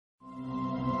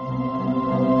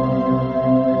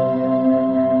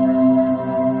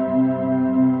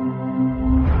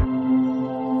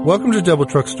Welcome to Double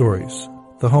Truck Stories,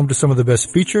 the home to some of the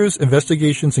best features,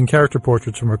 investigations, and character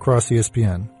portraits from across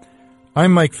ESPN.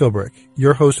 I'm Mike Philbrick,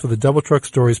 your host for the Double Truck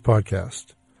Stories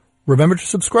podcast. Remember to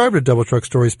subscribe to Double Truck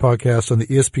Stories podcast on the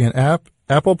ESPN app,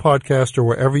 Apple Podcast, or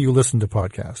wherever you listen to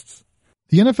podcasts.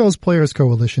 The NFL's Players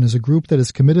Coalition is a group that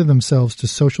has committed themselves to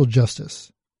social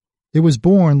justice. It was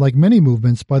born, like many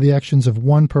movements, by the actions of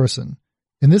one person.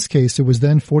 In this case, it was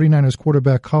then 49ers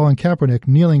quarterback Colin Kaepernick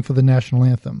kneeling for the national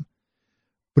anthem.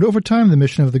 But over time, the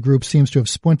mission of the group seems to have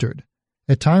splintered.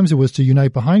 At times, it was to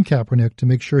unite behind Kaepernick to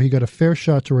make sure he got a fair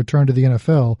shot to return to the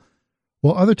NFL,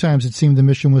 while other times it seemed the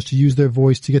mission was to use their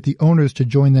voice to get the owners to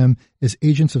join them as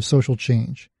agents of social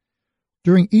change.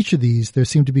 During each of these, there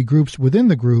seemed to be groups within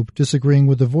the group disagreeing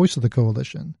with the voice of the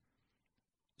coalition.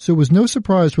 So it was no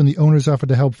surprise when the owners offered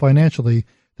to help financially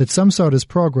that some saw it as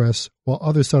progress, while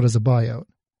others saw it as a buyout.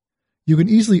 You can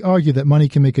easily argue that money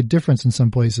can make a difference in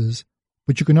some places,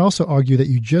 but you can also argue that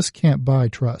you just can't buy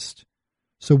trust.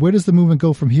 So where does the movement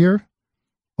go from here?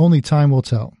 Only time will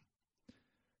tell.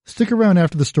 Stick around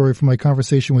after the story for my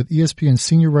conversation with ESPN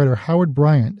senior writer Howard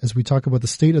Bryant as we talk about the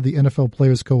state of the NFL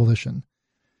Players Coalition.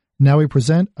 Now we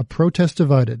present A Protest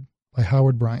Divided by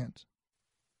Howard Bryant.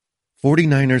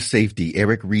 49ers safety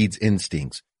Eric Reid's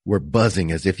instincts were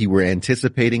buzzing as if he were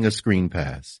anticipating a screen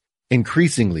pass.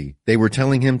 Increasingly, they were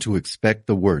telling him to expect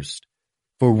the worst.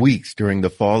 For weeks during the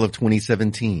fall of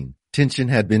 2017, tension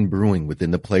had been brewing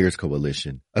within the Players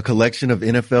Coalition, a collection of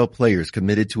NFL players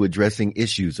committed to addressing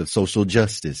issues of social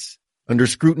justice. Under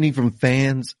scrutiny from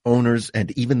fans, owners,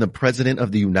 and even the President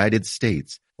of the United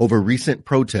States over recent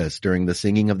protests during the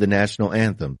singing of the national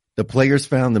anthem, the players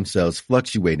found themselves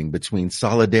fluctuating between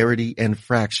solidarity and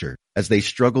fracture as they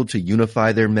struggled to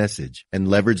unify their message and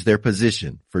leverage their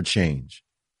position for change.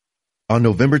 On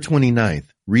November 29th,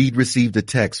 Reid received a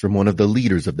text from one of the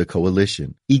leaders of the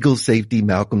coalition, Eagles safety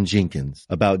Malcolm Jenkins,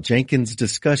 about Jenkins'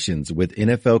 discussions with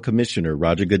NFL Commissioner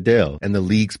Roger Goodell and the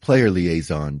league's player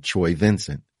liaison, Troy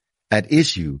Vincent. At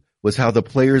issue was how the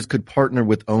players could partner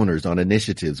with owners on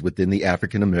initiatives within the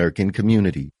African American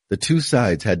community. The two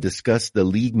sides had discussed the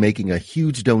league making a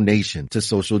huge donation to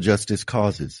social justice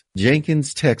causes.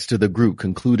 Jenkins' text to the group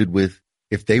concluded with,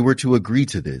 "If they were to agree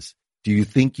to this, do you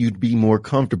think you'd be more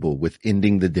comfortable with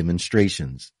ending the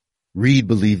demonstrations?" Reid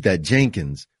believed that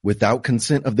Jenkins, without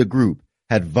consent of the group,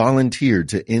 had volunteered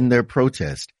to end their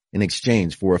protest in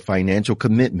exchange for a financial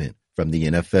commitment from the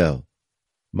NFL.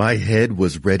 "My head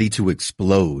was ready to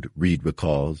explode," Reid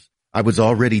recalls. "I was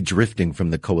already drifting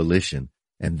from the coalition,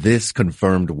 and this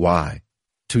confirmed why."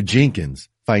 To Jenkins,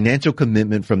 financial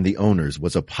commitment from the owners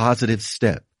was a positive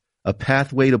step, a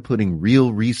pathway to putting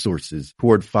real resources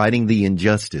toward fighting the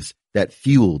injustice that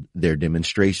fueled their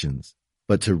demonstrations.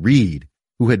 But to Reid,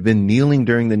 who had been kneeling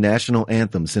during the national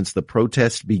anthem since the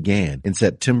protest began in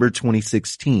September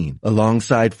 2016,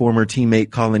 alongside former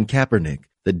teammate Colin Kaepernick,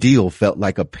 the deal felt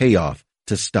like a payoff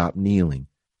to stop kneeling,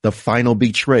 the final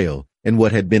betrayal in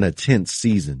what had been a tense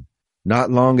season.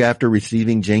 Not long after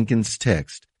receiving Jenkins'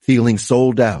 text, feeling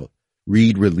sold out,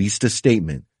 Reid released a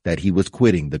statement that he was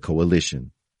quitting the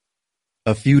coalition.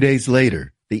 A few days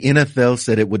later, the NFL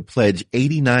said it would pledge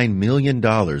 $89 million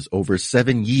over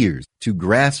 7 years to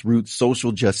grassroots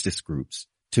social justice groups,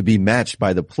 to be matched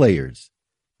by the players.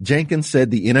 Jenkins said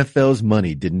the NFL's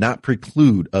money did not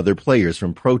preclude other players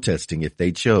from protesting if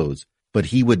they chose, but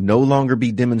he would no longer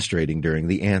be demonstrating during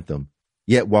the anthem.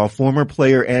 Yet while former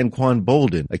player Anquan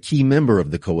Boldin, a key member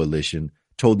of the coalition,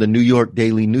 told the New York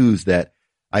Daily News that,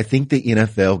 "I think the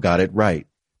NFL got it right.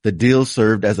 The deal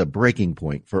served as a breaking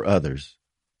point for others."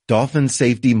 Dolphins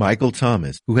safety Michael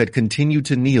Thomas, who had continued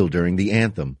to kneel during the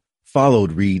anthem,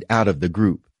 followed Reid out of the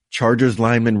group. Chargers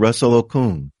lineman Russell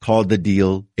Okung called the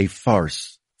deal a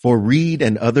farce. For Reid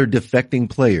and other defecting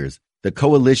players, the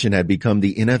coalition had become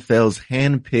the NFL's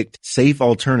hand-picked safe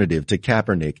alternative to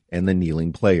Kaepernick and the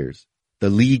kneeling players. The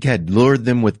league had lured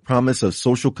them with promise of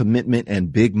social commitment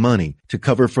and big money to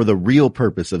cover for the real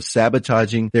purpose of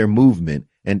sabotaging their movement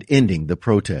and ending the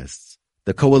protests.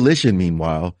 The coalition,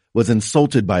 meanwhile, was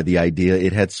insulted by the idea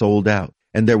it had sold out,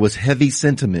 and there was heavy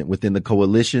sentiment within the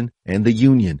coalition and the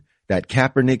union that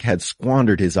Kaepernick had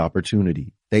squandered his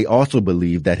opportunity. They also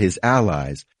believed that his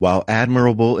allies, while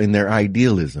admirable in their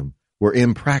idealism, were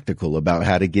impractical about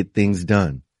how to get things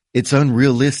done. "It's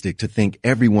unrealistic to think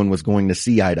everyone was going to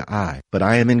see eye to eye, but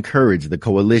I am encouraged the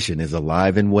coalition is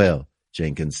alive and well,"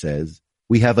 Jenkins says.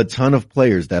 "We have a ton of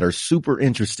players that are super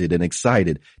interested and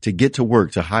excited to get to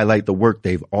work to highlight the work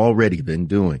they've already been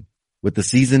doing." With the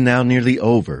season now nearly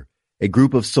over, a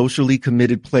group of socially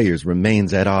committed players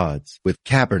remains at odds, with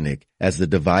Kaepernick as the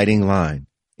dividing line.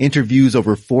 Interviews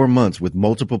over 4 months with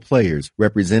multiple players,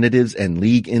 representatives, and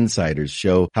league insiders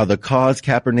show how the cause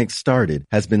Kaepernick started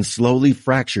has been slowly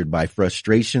fractured by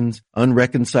frustrations,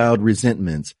 unreconciled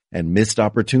resentments, and missed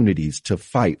opportunities to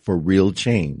fight for real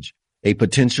change. A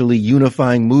potentially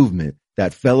unifying movement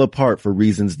that fell apart for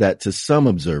reasons that to some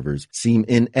observers seem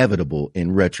inevitable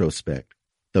in retrospect.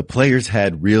 The players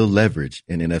had real leverage,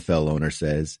 an NFL owner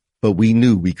says, but we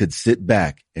knew we could sit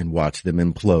back and watch them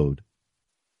implode.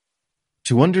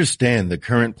 To understand the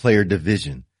current player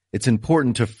division, it's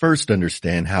important to first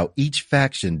understand how each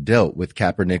faction dealt with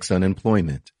Kaepernick's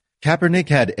unemployment. Kaepernick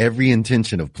had every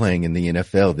intention of playing in the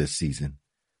NFL this season.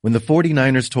 When the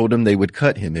 49ers told him they would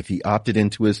cut him if he opted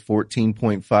into his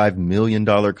 $14.5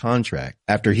 million contract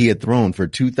after he had thrown for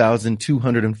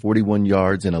 2,241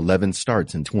 yards and 11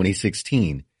 starts in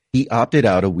 2016, he opted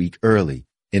out a week early,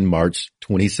 in March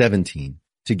 2017,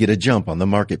 to get a jump on the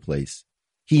marketplace.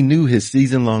 He knew his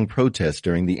season-long protest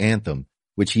during the anthem,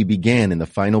 which he began in the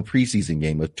final preseason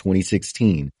game of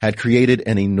 2016, had created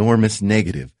an enormous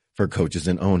negative for coaches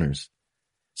and owners.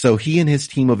 So he and his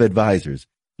team of advisors,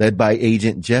 led by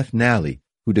agent Jeff Nally,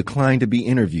 who declined to be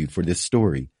interviewed for this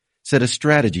story, set a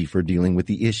strategy for dealing with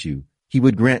the issue. He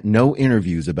would grant no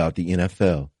interviews about the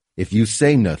NFL. If you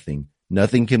say nothing,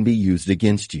 nothing can be used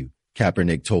against you,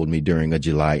 Kaepernick told me during a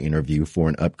July interview for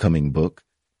an upcoming book.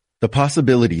 The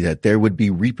possibility that there would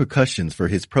be repercussions for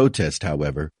his protest,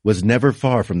 however, was never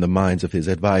far from the minds of his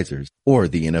advisors or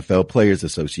the NFL Players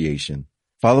Association.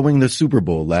 Following the Super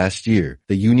Bowl last year,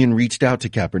 the union reached out to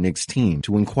Kaepernick's team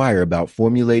to inquire about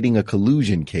formulating a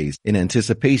collusion case in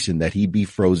anticipation that he'd be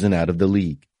frozen out of the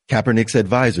league. Kaepernick's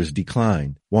advisors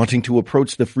declined, wanting to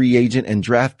approach the free agent and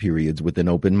draft periods with an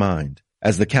open mind.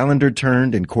 As the calendar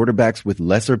turned and quarterbacks with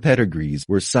lesser pedigrees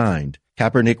were signed,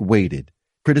 Kaepernick waited.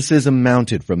 Criticism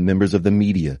mounted from members of the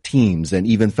media, teams, and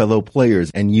even fellow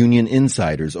players and union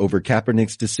insiders over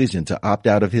Kaepernick's decision to opt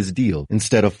out of his deal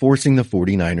instead of forcing the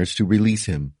 49ers to release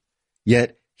him.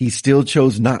 Yet, he still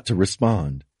chose not to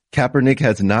respond. Kaepernick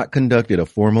has not conducted a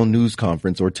formal news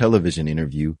conference or television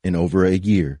interview in over a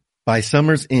year. By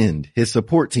summer's end, his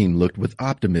support team looked with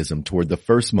optimism toward the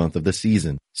first month of the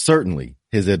season. Certainly,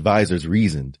 his advisors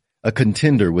reasoned, a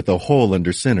contender with a hole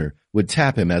under center would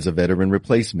tap him as a veteran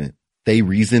replacement. They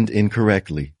reasoned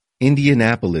incorrectly.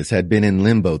 Indianapolis had been in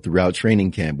limbo throughout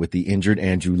training camp with the injured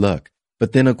Andrew Luck,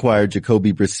 but then acquired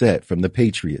Jacoby Brissett from the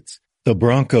Patriots. The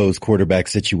Broncos' quarterback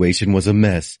situation was a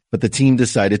mess, but the team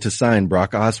decided to sign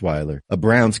Brock Osweiler, a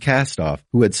Browns cast-off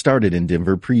who had started in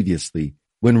Denver previously.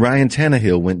 When Ryan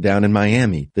Tannehill went down in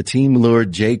Miami, the team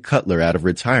lured Jay Cutler out of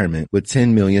retirement with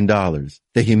 $10 million.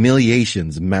 The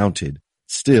humiliations mounted.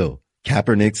 Still,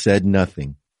 Kaepernick said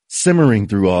nothing. Simmering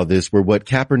through all this were what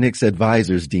Kaepernick's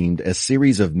advisors deemed a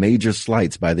series of major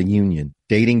slights by the union,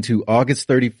 dating to August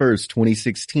 31st,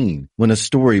 2016, when a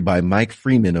story by Mike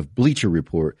Freeman of Bleacher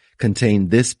Report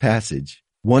contained this passage.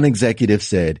 One executive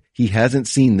said he hasn't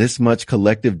seen this much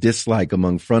collective dislike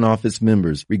among front office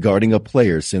members regarding a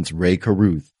player since Ray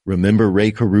Caruth. Remember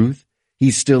Ray Caruth?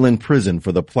 He's still in prison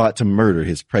for the plot to murder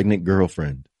his pregnant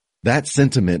girlfriend. That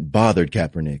sentiment bothered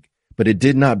Kaepernick, but it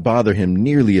did not bother him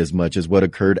nearly as much as what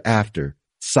occurred after.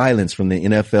 Silence from the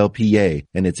NFLPA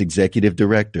and its executive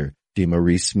director,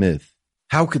 DeMaurice Smith.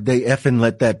 How could they effing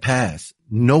let that pass?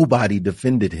 Nobody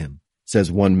defended him,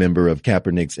 says one member of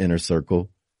Kaepernick's inner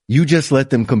circle. You just let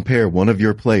them compare one of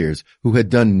your players who had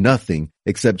done nothing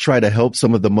except try to help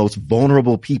some of the most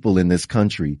vulnerable people in this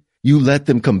country. You let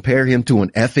them compare him to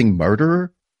an effing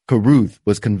murderer? Caruth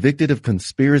was convicted of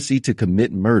conspiracy to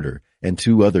commit murder and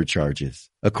 2 other charges.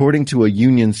 According to a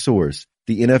union source,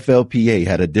 the NFLPA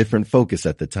had a different focus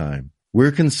at the time.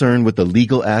 We're concerned with the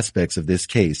legal aspects of this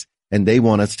case, and they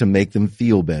want us to make them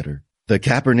feel better. The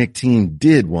Kaepernick team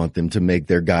did want them to make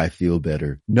their guy feel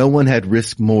better. No one had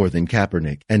risked more than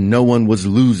Kaepernick, and no one was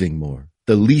losing more.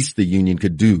 The least the union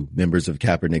could do, members of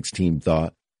Kaepernick's team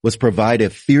thought, was provide a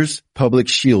fierce public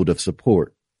shield of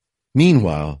support.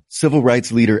 Meanwhile, civil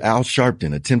rights leader Al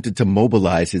Sharpton attempted to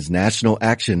mobilize his National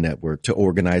Action Network to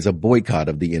organize a boycott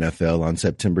of the NFL on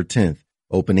September 10th,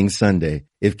 opening Sunday,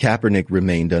 if Kaepernick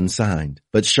remained unsigned.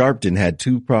 But Sharpton had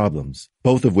 2 problems,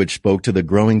 both of which spoke to the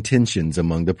growing tensions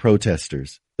among the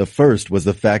protesters. The first was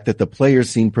the fact that the players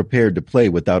seemed prepared to play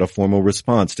without a formal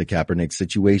response to Kaepernick's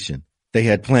situation. They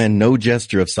had planned no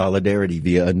gesture of solidarity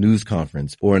via a news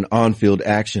conference or an on-field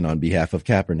action on behalf of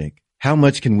Kaepernick. How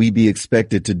much can we be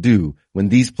expected to do when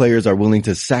these players are willing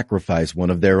to sacrifice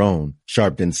one of their own?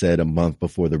 Sharpton said a month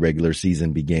before the regular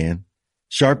season began.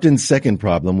 Sharpton's second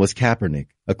problem was Kaepernick.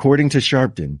 According to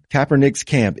Sharpton, Kaepernick's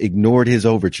camp ignored his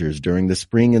overtures during the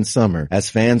spring and summer as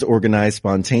fans organized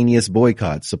spontaneous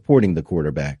boycotts supporting the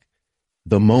quarterback.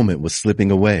 The moment was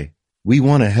slipping away. "We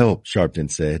want to help," Sharpton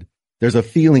said. "There's a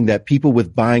feeling that people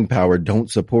with buying power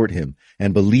don't support him.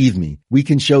 And believe me, we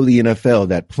can show the NFL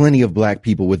that plenty of black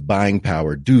people with buying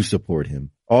power do support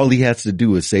him. All he has to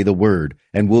do is say the word,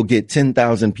 and we'll get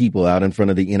 10,000 people out in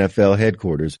front of the NFL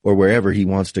headquarters or wherever he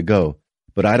wants to go.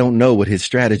 But I don't know what his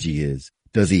strategy is.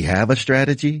 Does he have a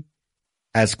strategy?"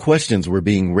 As questions were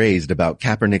being raised about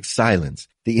Kaepernick's silence,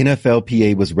 the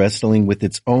NFLPA was wrestling with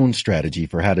its own strategy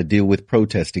for how to deal with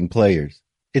protesting players.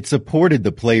 It supported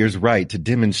the players' right to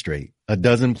demonstrate. A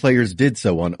dozen players did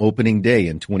so on opening day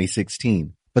in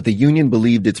 2016, but the union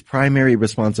believed its primary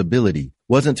responsibility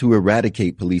wasn't to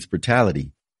eradicate police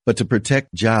brutality, but to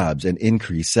protect jobs and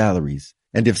increase salaries.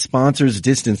 And if sponsors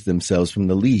distanced themselves from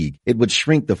the league, it would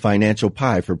shrink the financial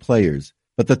pie for players.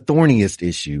 But the thorniest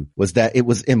issue was that it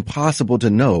was impossible to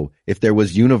know if there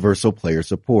was universal player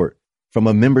support from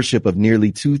a membership of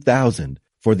nearly 2,000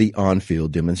 for the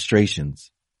on-field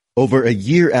demonstrations. Over a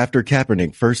year after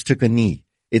Kaepernick first took a knee,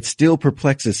 it still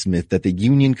perplexes Smith that the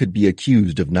union could be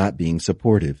accused of not being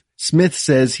supportive. Smith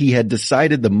says he had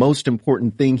decided the most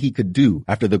important thing he could do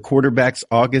after the quarterback's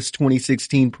August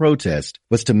 2016 protest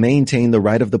was to maintain the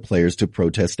right of the players to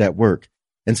protest at work.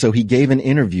 And so he gave an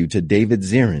interview to David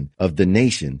Zirin of The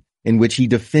Nation in which he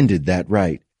defended that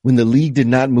right. When the league did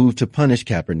not move to punish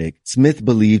Kaepernick, Smith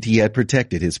believed he had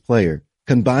protected his player.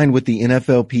 Combined with the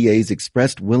NFLPA's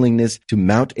expressed willingness to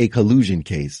mount a collusion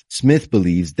case, Smith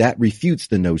believes that refutes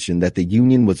the notion that the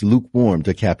union was lukewarm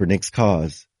to Kaepernick's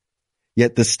cause.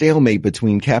 Yet the stalemate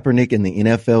between Kaepernick and the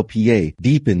NFLPA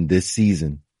deepened this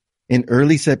season. In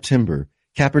early September,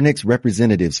 Kaepernick's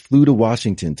representatives flew to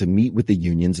Washington to meet with the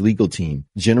union's legal team,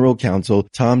 General Counsel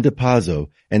Tom DePazzo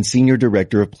and Senior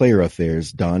Director of Player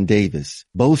Affairs Don Davis.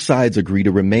 Both sides agreed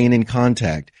to remain in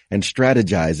contact and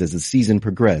strategize as the season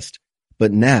progressed.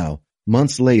 But now,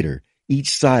 months later, each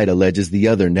side alleges the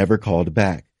other never called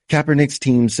back. Kaepernick's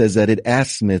team says that it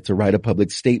asked Smith to write a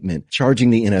public statement charging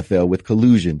the NFL with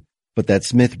collusion, but that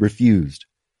Smith refused.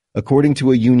 According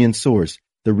to a union source,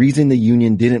 the reason the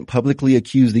union didn't publicly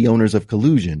accuse the owners of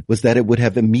collusion was that it would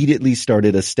have immediately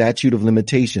started a statute of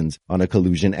limitations on a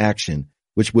collusion action,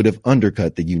 which would have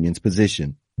undercut the union's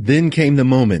position. Then came the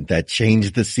moment that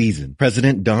changed the season.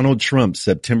 President Donald Trump's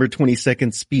September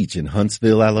 22nd speech in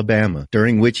Huntsville, Alabama,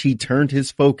 during which he turned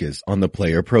his focus on the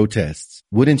player protests.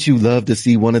 Wouldn't you love to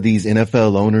see one of these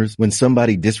NFL owners, when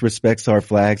somebody disrespects our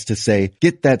flags, to say,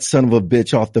 "Get that son of a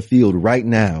bitch off the field right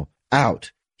now.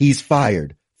 Out. He's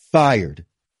fired. Fired."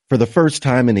 For the first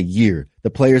time in a year, the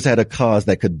players had a cause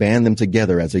that could band them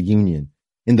together as a union.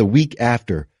 In the week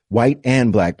after, white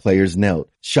and black players knelt,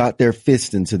 shot their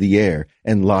fists into the air,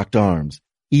 and locked arms.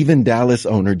 Even Dallas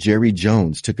owner Jerry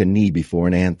Jones took a knee before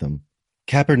an anthem.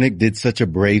 Kaepernick did such a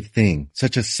brave thing,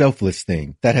 such a selfless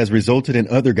thing, that has resulted in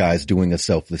other guys doing a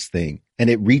selfless thing. And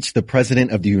it reached the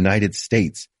President of the United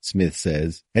States, Smith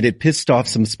says. And it pissed off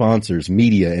some sponsors,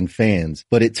 media, and fans,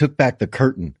 but it took back the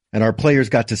curtain, and our players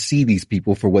got to see these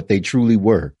people for what they truly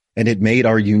were, and it made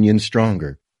our union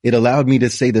stronger. It allowed me to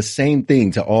say the same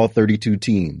thing to all 32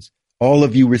 teams. All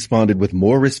of you responded with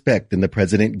more respect than the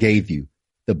president gave you.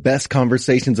 The best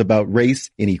conversations about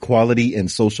race, inequality, and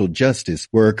social justice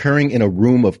were occurring in a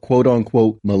room of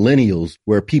quote-unquote millennials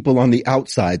where people on the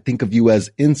outside think of you as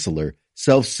insular,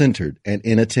 self-centered, and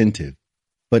inattentive.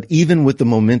 But even with the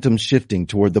momentum shifting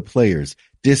toward the players,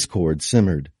 discord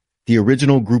simmered. The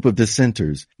original group of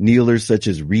dissenters, kneelers such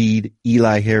as Reed,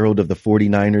 Eli Harold of the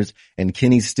 49ers, and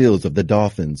Kenny Stills of the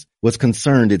Dolphins, was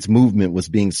concerned its movement was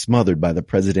being smothered by the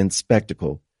president's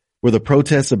spectacle. Were the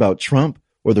protests about Trump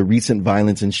or the recent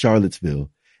violence in Charlottesville?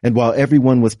 And while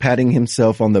everyone was patting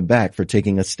himself on the back for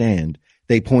taking a stand,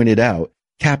 they pointed out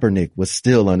Kaepernick was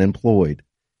still unemployed.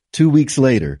 2 weeks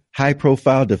later,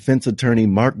 high-profile defense attorney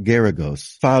Mark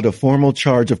Garagos filed a formal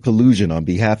charge of collusion on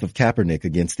behalf of Kaepernick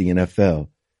against the NFL.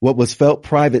 What was felt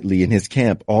privately in his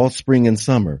camp all spring and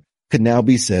summer could now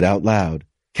be said out loud.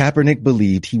 Kaepernick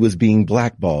believed he was being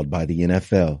blackballed by the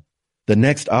NFL. The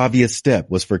next obvious step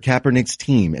was for Kaepernick's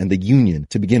team and the union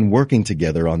to begin working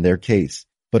together on their case.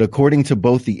 But according to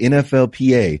both the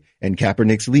NFLPA and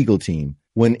Kaepernick's legal team,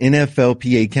 when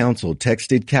NFLPA counsel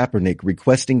texted Kaepernick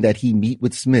requesting that he meet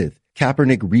with Smith,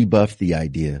 Kaepernick rebuffed the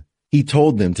idea. He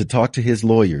told them to talk to his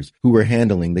lawyers who were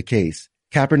handling the case.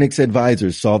 Kaepernick's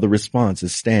advisors saw the response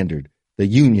as standard. The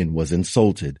union was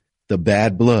insulted. The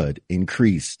bad blood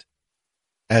increased.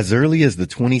 As early as the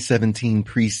 2017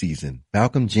 preseason,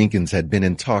 Malcolm Jenkins had been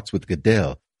in talks with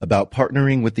Goodell about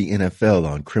partnering with the NFL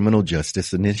on criminal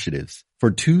justice initiatives. For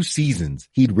 2 seasons,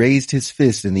 he'd raised his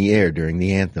fist in the air during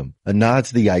the anthem, a nod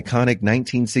to the iconic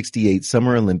 1968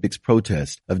 Summer Olympics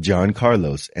protest of John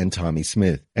Carlos and Tommy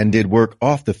Smith, and did work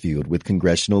off the field with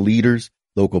congressional leaders,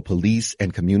 local police,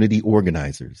 and community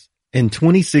organizers. In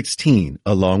 2016,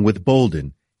 along with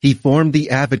Bolden, he formed the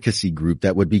advocacy group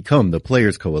that would become the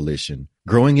Players Coalition,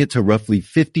 growing it to roughly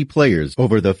 50 players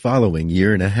over the following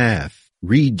year and a half.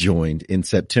 Reed joined in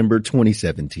September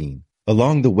 2017.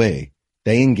 Along the way,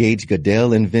 they engaged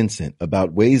Goodell and Vincent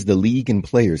about ways the league and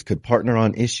players could partner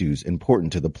on issues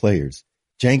important to the players.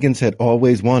 Jenkins had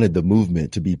always wanted the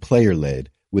movement to be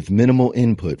player-led, with minimal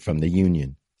input from the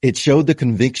union. It showed the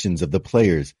convictions of the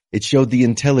players, it showed the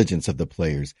intelligence of the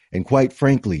players, and quite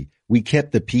frankly, we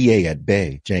kept the PA at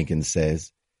bay, Jenkins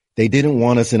says. They didn't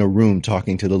want us in a room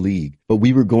talking to the league, but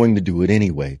we were going to do it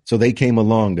anyway, so they came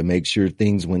along to make sure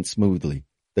things went smoothly.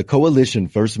 The coalition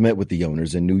first met with the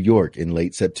owners in New York in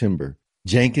late September.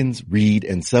 Jenkins, Reed,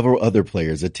 and several other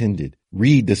players attended.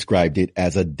 Reed described it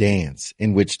as a dance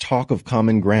in which talk of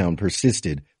common ground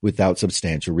persisted without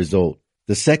substantial result.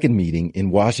 The second meeting in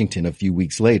Washington a few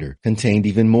weeks later contained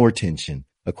even more tension,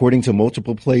 according to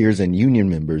multiple players and union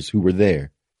members who were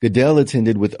there. Goodell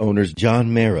attended with owners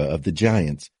John Mara of the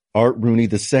Giants, Art Rooney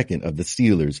II of the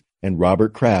Steelers, and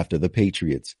Robert Kraft of the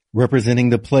Patriots. Representing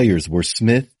the players were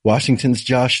Smith, Washington's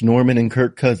Josh Norman and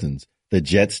Kirk Cousins, the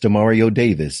Jets' DeMario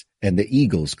Davis, and the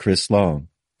Eagles' Chris Long.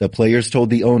 The players told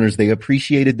the owners they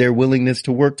appreciated their willingness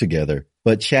to work together,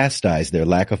 but chastised their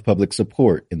lack of public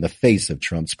support in the face of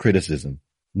Trump's criticism.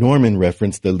 Norman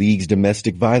referenced the league's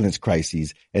domestic violence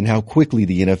crises and how quickly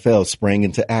the NFL sprang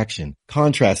into action,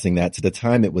 contrasting that to the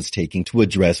time it was taking to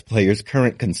address players'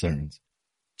 current concerns.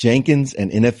 Jenkins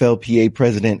and NFLPA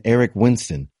President Eric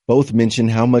Winston both mentioned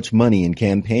how much money and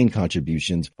campaign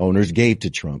contributions owners gave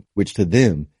to Trump, which to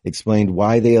them explained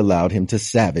why they allowed him to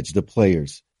savage the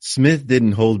players. Smith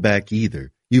didn't hold back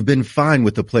either. "You've been fine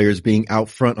with the players being out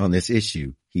front on this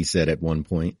issue," he said at one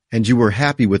point, "and you were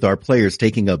happy with our players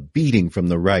taking a beating from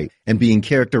the right and being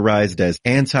characterized as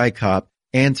anti-cop,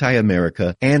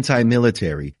 anti-America,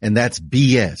 anti-military, and that's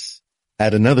BS.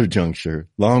 At another juncture,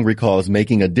 Long recalls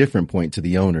making a different point to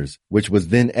the owners, which was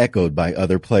then echoed by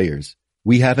other players.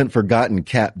 "We haven't forgotten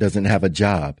Cap doesn't have a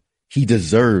job. He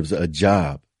deserves a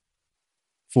job."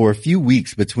 For a few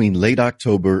weeks between late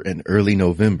October and early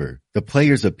November, the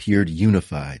players appeared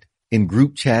unified. In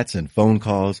group chats and phone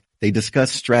calls, they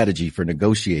discussed strategy for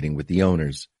negotiating with the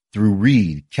owners. Through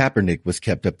Reed, Kaepernick was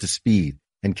kept up to speed,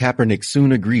 and Kaepernick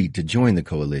soon agreed to join the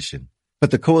coalition.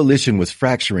 But the coalition was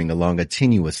fracturing along a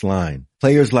tenuous line.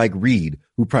 Players like Reed,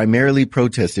 who primarily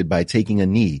protested by taking a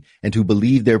knee and who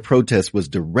believed their protest was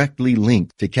directly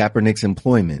linked to Kaepernick's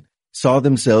employment, saw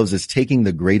themselves as taking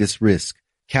the greatest risk.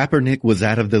 Kaepernick was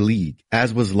out of the league,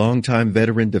 as was longtime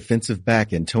veteran defensive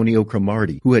back Antonio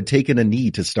Cromartie, who had taken a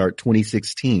knee to start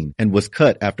 2016 and was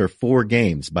cut after 4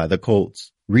 games by the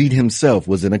Colts. Reed himself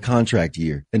was in a contract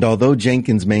year, and although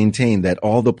Jenkins maintained that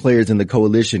all the players in the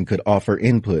coalition could offer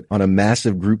input on a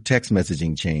massive group text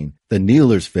messaging chain, the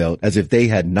kneelers felt as if they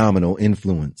had nominal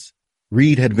influence.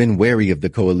 Reed had been wary of the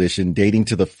coalition dating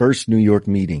to the first New York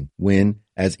meeting when,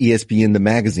 as ESPN the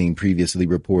magazine previously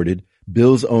reported,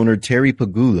 Bills owner Terry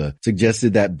Pegula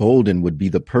suggested that Bolden would be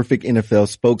the perfect NFL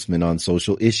spokesman on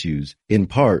social issues, in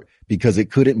part because it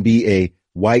couldn't be a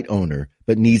white owner,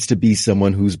 but needs to be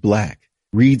someone who's black.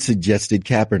 Reed suggested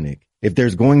Kaepernick. "If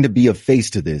there's going to be a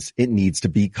face to this, it needs to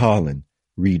be Colin,"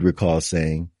 Reed recalls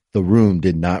saying. The room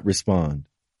did not respond.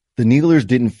 The kneelers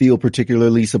didn't feel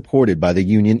particularly supported by the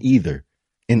union either.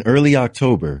 In early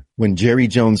October, when Jerry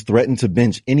Jones threatened to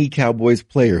bench any Cowboys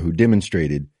player who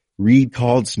demonstrated, Reed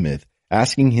called Smith,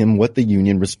 asking him what the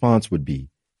union response would be.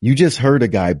 "You just heard a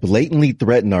guy blatantly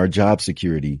threaten our job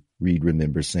security," Reed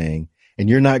remembers saying, "and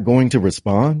you're not going to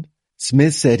respond?"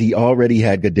 Smith said he already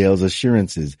had Goodell's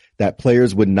assurances that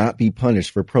players would not be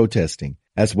punished for protesting,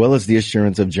 as well as the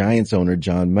assurance of Giants owner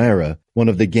John Mara, one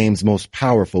of the game's most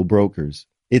powerful brokers.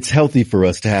 "It's healthy for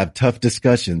us to have tough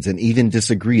discussions and even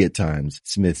disagree at times,"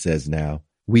 Smith says now.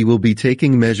 "We will be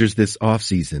taking measures this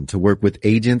offseason to work with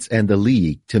agents and the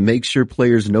league to make sure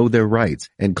players know their rights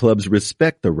and clubs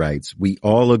respect the rights we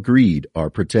all agreed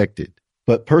are protected."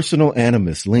 But personal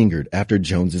animus lingered after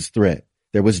Jones's threat.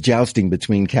 There was jousting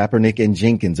between Kaepernick and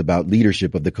Jenkins about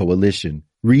leadership of the coalition.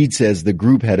 Reed says the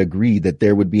group had agreed that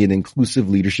there would be an inclusive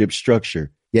leadership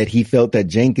structure, yet he felt that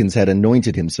Jenkins had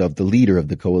anointed himself the leader of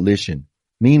the coalition.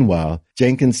 Meanwhile,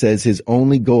 Jenkins says his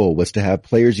only goal was to have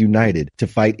players united to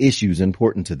fight issues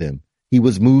important to them. He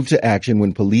was moved to action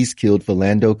when police killed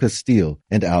Philando Castile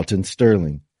and Alton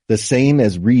Sterling, the same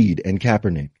as Reed and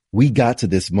Kaepernick. We got to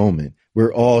this moment.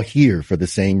 We're all here for the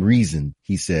same reason,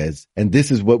 he says, and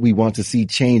this is what we want to see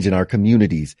change in our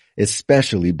communities,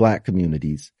 especially Black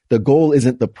communities. The goal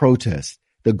isn't the protest.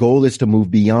 The goal is to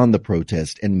move beyond the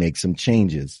protest and make some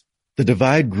changes. The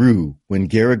divide grew when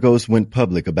Garagos went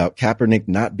public about Kaepernick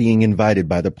not being invited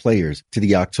by the players to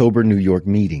the October New York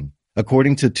meeting.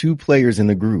 According to 2 players in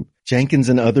the group, Jenkins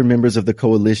and other members of the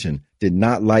coalition did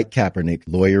not like Kaepernick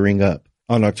lawyering up.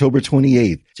 On October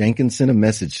 28th, Jenkins sent a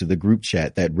message to the group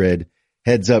chat that read,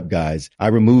 "Heads up, guys. I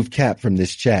removed Cap from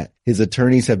this chat. His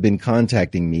attorneys have been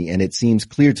contacting me, and it seems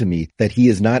clear to me that he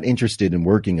is not interested in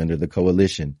working under the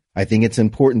coalition. I think it's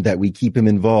important that we keep him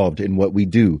involved in what we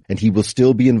do, and he will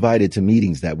still be invited to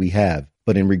meetings that we have.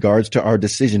 But in regards to our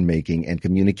decision-making and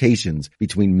communications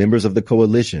between members of the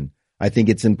coalition, I think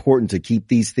it's important to keep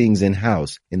these things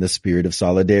in-house in the spirit of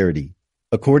solidarity."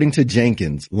 According to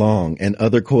Jenkins, Long, and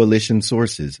other coalition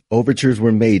sources, overtures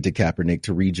were made to Kaepernick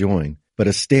to rejoin, but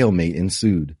a stalemate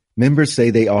ensued. Members say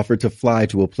they offered to fly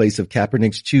to a place of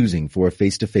Kaepernick's choosing for a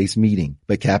face-to-face meeting,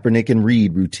 but Kaepernick and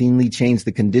Reed routinely changed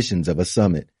the conditions of a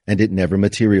summit, and it never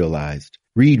materialized.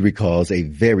 Reed recalls a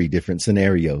very different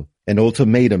scenario, an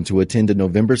ultimatum to attend a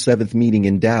November 7th meeting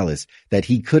in Dallas that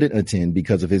he couldn't attend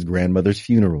because of his grandmother's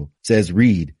funeral. Says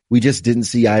Reed, "We just didn't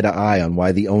see eye to eye on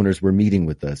why the owners were meeting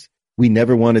with us. We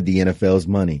never wanted the NFL's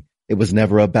money. It was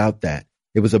never about that.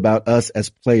 It was about us as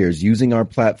players using our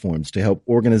platforms to help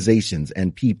organizations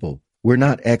and people. We're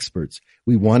not experts.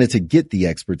 We wanted to get the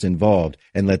experts involved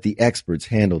and let the experts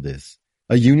handle this."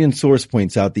 A union source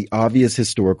points out the obvious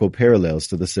historical parallels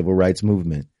to the civil rights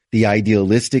movement. The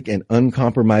idealistic and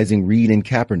uncompromising Reed and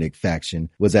Kaepernick faction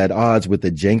was at odds with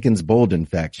the Jenkins-Bolden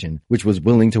faction, which was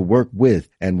willing to work with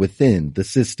and within the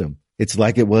system. "It's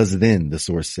like it was then," the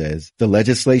source says. "The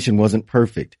legislation wasn't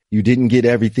perfect. You didn't get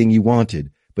everything you wanted,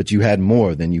 but you had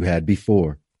more than you had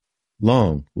before."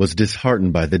 Long was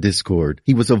disheartened by the discord.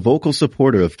 He was a vocal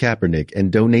supporter of Kaepernick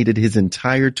and donated his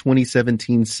entire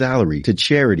 2017 salary to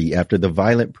charity after the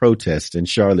violent protests in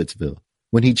Charlottesville.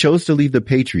 When he chose to leave the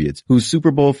Patriots, whose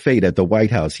Super Bowl fate at the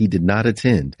White House he did not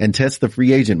attend, and test the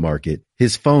free agent market,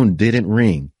 his phone didn't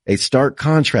ring, a stark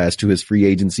contrast to his free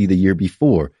agency the year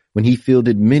before, when he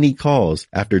fielded many calls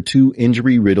after 2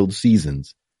 injury-riddled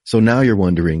seasons. "So now you're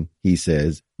wondering," he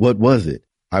says, "what was it?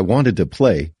 I wanted to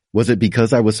play. Was it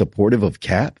because I was supportive of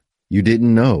Cap? You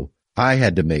didn't know. I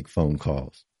had to make phone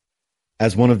calls."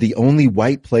 As one of the only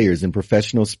white players in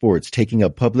professional sports taking a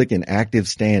public and active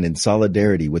stand in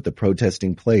solidarity with the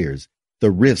protesting players,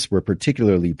 the rifts were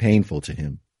particularly painful to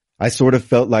him. "I sort of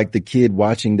felt like the kid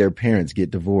watching their parents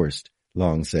get divorced,"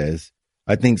 Long says.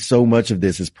 "I think so much of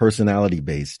this is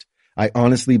personality-based. I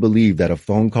honestly believe that a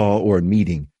phone call or a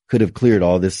meeting could have cleared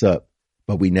all this up,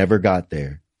 but we never got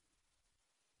there."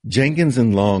 Jenkins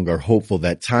and Long are hopeful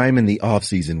that time in the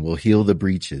offseason will heal the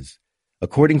breaches.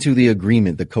 According to the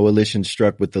agreement the coalition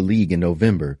struck with the league in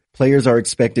November, players are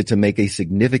expected to make a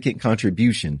significant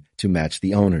contribution to match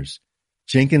the owners.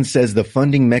 Jenkins says the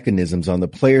funding mechanisms on the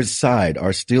players' side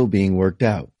are still being worked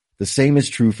out. The same is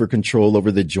true for control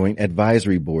over the joint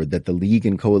advisory board that the league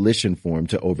and coalition formed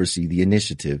to oversee the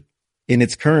initiative. In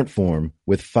its current form,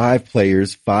 with 5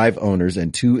 players, 5 owners,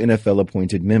 and 2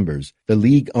 NFL-appointed members, the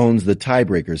league owns the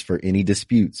tiebreakers for any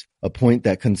disputes, a point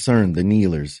that concerned the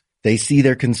kneelers. They see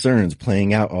their concerns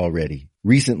playing out already.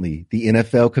 Recently, the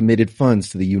NFL committed funds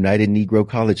to the United Negro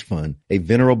College Fund, a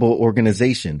venerable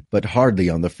organization, but hardly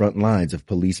on the front lines of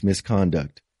police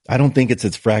misconduct. "I don't think it's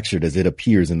as fractured as it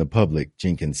appears in the public,"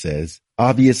 Jenkins says.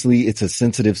 "Obviously, it's a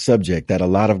sensitive subject that a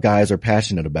lot of guys are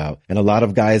passionate about and a lot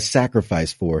of guys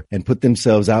sacrifice for and put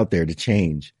themselves out there to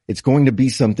change. It's going to be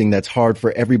something that's hard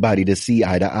for everybody to see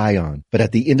eye to eye on. But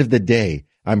at the end of the day,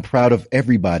 I'm proud of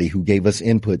everybody who gave us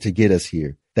input to get us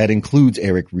here. That includes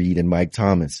Eric Reed and Mike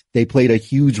Thomas. They played a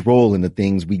huge role in the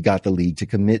things we got the league to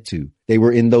commit to. They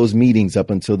were in those meetings up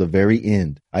until the very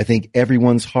end. I think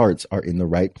everyone's hearts are in the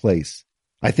right place."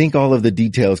 "I think all of the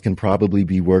details can probably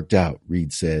be worked out,"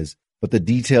 Reed says, "but the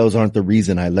details aren't the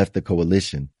reason I left the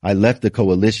coalition. I left the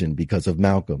coalition because of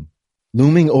Malcolm."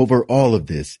 Looming over all of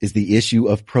this is the issue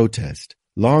of protest.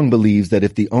 Long believes that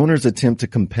if the owners attempt to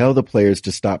compel the players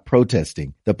to stop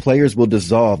protesting, the players will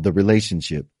dissolve the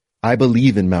relationship. "I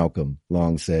believe in Malcolm,"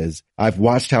 Long says. "I've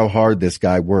watched how hard this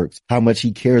guy works, how much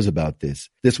he cares about this.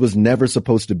 This was never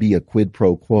supposed to be a quid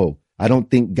pro quo. I don't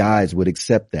think guys would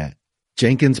accept that."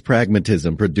 Jenkins'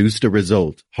 pragmatism produced a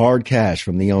result, hard cash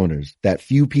from the owners, that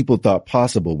few people thought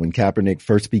possible when Kaepernick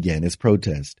first began his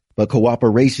protest. But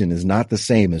cooperation is not the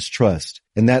same as trust,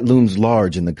 and that looms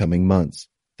large in the coming months.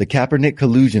 The Kaepernick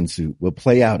collusion suit will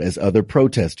play out as other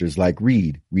protesters like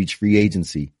Reed reach free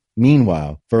agency.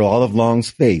 Meanwhile, for all of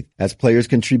Long's faith, as players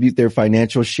contribute their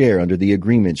financial share under the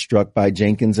agreement struck by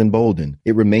Jenkins and Bolden,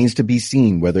 it remains to be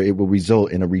seen whether it will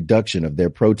result in a reduction of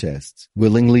their protests,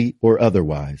 willingly or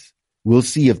otherwise. We'll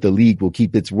see if the league will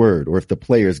keep its word or if the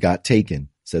players got taken,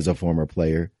 says a former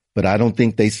player. But I don't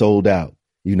think they sold out.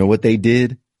 You know what they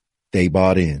did? They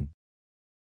bought in.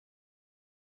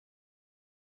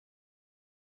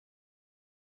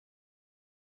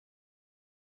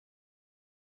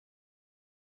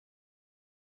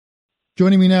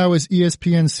 Joining me now is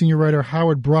ESPN senior writer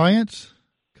Howard Bryant,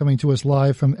 coming to us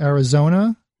live from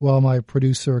Arizona, while my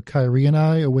producer Kyrie and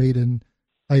I await an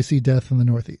icy death in the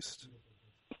Northeast.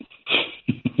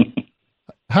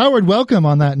 Howard, welcome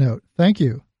on that note. Thank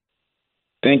you.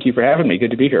 Thank you for having me.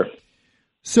 Good to be here.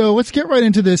 So let's get right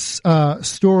into this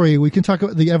story. We can talk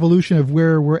about the evolution of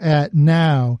where we're at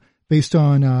now based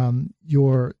on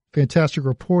your fantastic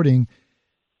reporting.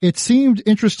 It seemed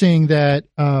interesting that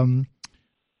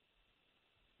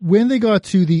when they got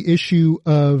to the issue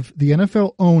of the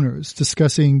NFL owners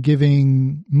discussing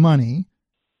giving money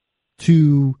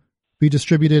to be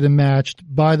distributed and matched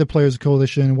by the Players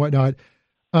Coalition and whatnot,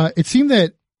 it seemed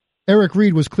that Eric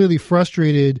Reid was clearly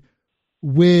frustrated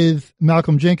with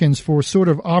Malcolm Jenkins for sort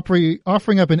of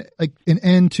offering up an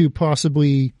end to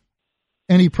possibly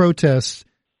any protests,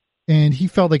 and he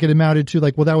felt like it amounted to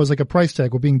like, well, that was like a price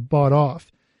tag. We're being bought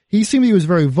off. He seemed he was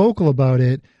very vocal about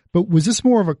it, but was this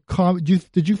more of a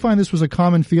did you find this was a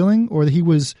common feeling, or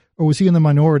that was he in the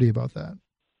minority about that?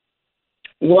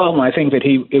 Well, I think that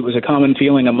it was a common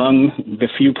feeling among the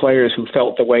few players who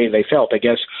felt the way they felt. I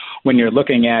guess when you're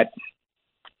looking at,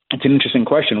 it's an interesting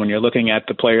question. When you're looking at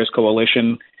the Players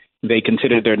Coalition, they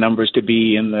considered their numbers to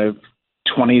be in the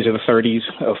 20s or the 30s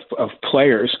of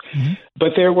players. Mm-hmm.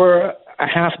 But there were a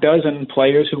half dozen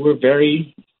players who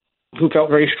felt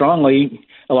very strongly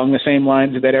along the same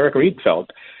lines that Eric Reid felt.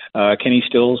 Kenny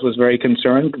Stills was very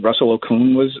concerned. Russell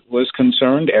Okung was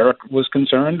concerned. Eric was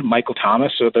concerned. Michael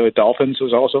Thomas of the Dolphins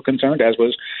was also concerned, as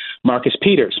was Marcus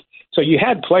Peters. So you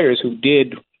had players who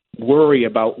did worry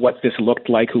about what this looked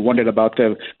like, who wondered about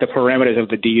the parameters of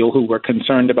the deal, who were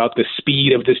concerned about the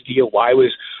speed of this deal.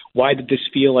 Why did this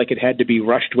feel like it had to be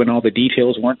rushed when all the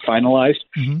details weren't finalized?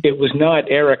 Mm-hmm. It was not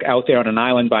Eric out there on an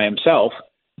island by himself,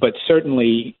 but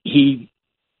certainly he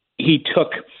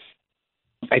took,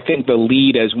 I think, the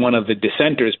lead as one of the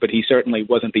dissenters, but he certainly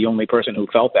wasn't the only person who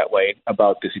felt that way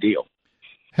about this deal.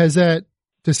 Has that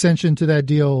dissension to that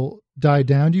deal died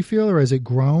down, do you feel, or has it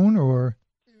grown, or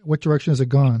what direction has it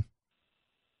gone?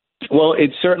 Well,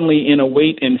 it's certainly in a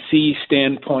wait-and-see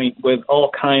standpoint with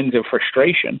all kinds of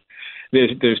frustration.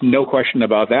 There's no question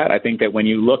about that. I think that when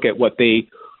you look at what the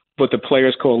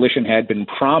Players Coalition had been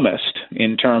promised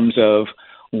in terms of,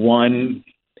 one,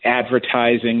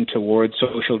 advertising towards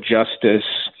social justice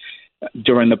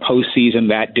during the postseason,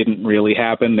 that didn't really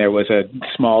happen. There was a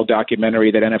small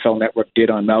documentary that NFL Network did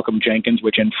on Malcolm Jenkins,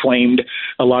 which inflamed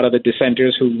a lot of the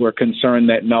dissenters who were concerned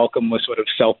that Malcolm was sort of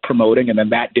self-promoting, and then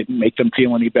that didn't make them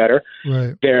feel any better.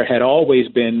 Right. There had always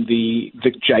been the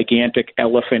gigantic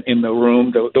elephant in the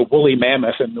room, the woolly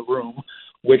mammoth in the room,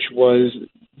 which was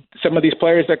some of these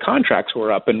players, their contracts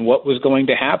were up, and what was going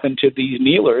to happen to these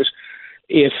kneelers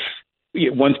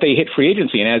once they hit free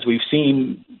agency. And as we've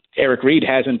seen, Eric Reid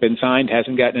hasn't been signed,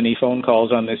 hasn't gotten any phone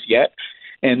calls on this yet.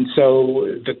 And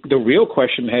so the real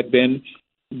question had been,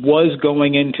 was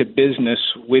going into business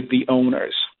with the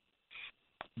owners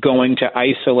going to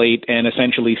isolate and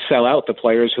essentially sell out the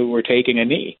players who were taking a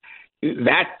knee?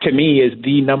 That, to me, is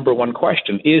the number one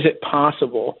question. Is it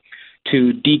possible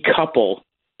to decouple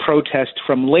protest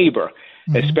from labor?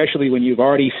 Mm-hmm. Especially when you've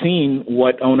already seen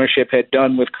what ownership had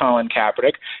done with Colin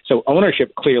Kaepernick. So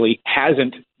ownership clearly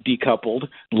hasn't decoupled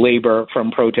labor from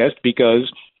protest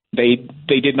because they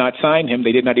did not sign him.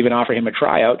 They did not even offer him a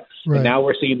tryout. Right. And now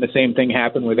we're seeing the same thing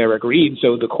happen with Eric Reid.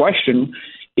 So the question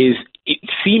is,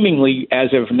 seemingly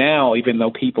as of now, even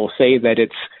though people say that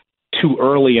it's too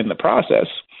early in the process,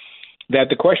 that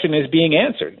the question is being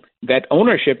answered, that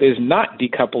ownership is not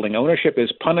decoupling. Ownership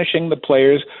is punishing the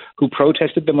players who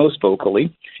protested the most vocally,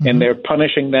 mm-hmm. and they're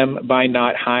punishing them by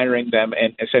not hiring them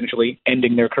and essentially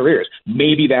ending their careers.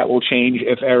 Maybe that will change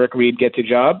if Eric Reid gets a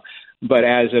job, but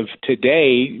as of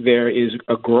today, there is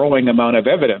a growing amount of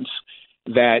evidence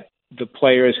that the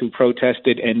players who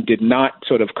protested and did not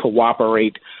sort of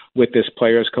cooperate with this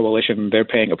Players Coalition, they're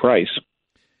paying a price.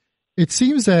 It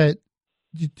seems that,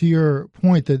 to your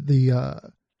point, that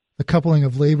the coupling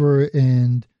of labor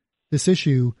and this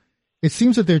issue, it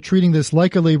seems that they're treating this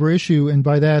like a labor issue, and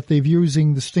by that they're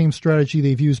using the same strategy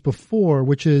they've used before,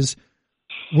 which is,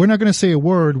 we're not going to say a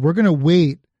word. We're going to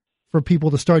wait for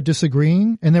people to start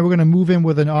disagreeing, and then we're going to move in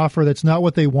with an offer that's not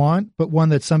what they want, but one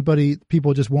that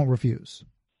people just won't refuse.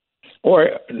 Or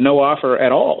no offer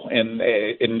at all, in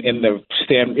the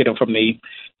stand, from the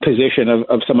position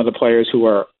of some of the players who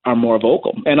are more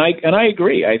vocal. And I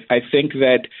agree. I think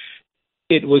that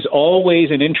it was always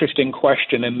an interesting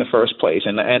question in the first place.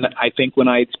 And I think when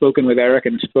I had spoken with Eric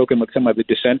and spoken with some of the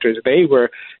dissenters, they were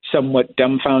somewhat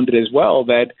dumbfounded as well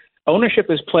that ownership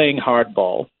is playing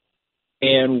hardball.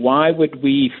 And why would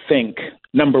we think,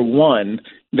 number one,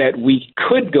 that we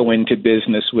could go into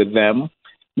business with them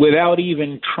without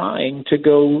even trying to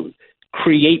go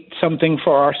create something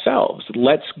for ourselves?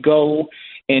 Let's go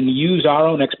and use our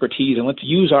own expertise, and let's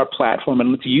use our platform,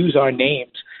 and let's use our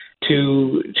names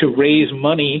to raise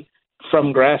money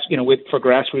from for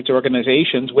grassroots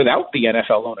organizations without the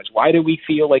NFL owners. Why do we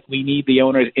feel like we need the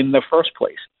owners in the first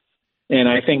place? And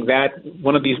I think that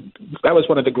was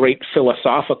one of the great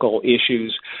philosophical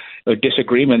issues or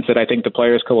disagreements that I think the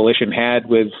Players Coalition had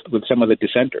with some of the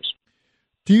dissenters.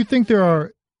 Do you think there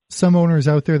are some owners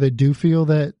out there that do feel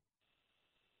that?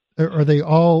 Are they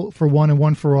all for one and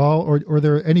one for all, or are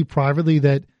there any privately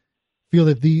that feel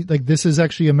that this is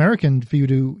actually American for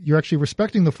you're actually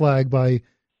respecting the flag by,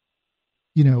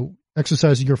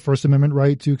 exercising your First Amendment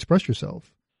right to express yourself?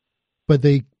 But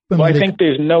I think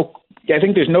there's no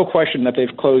question that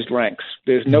they've closed ranks.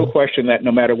 There's no question that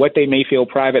no matter what they may feel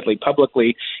privately,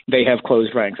 publicly, they have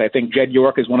closed ranks. I think Jed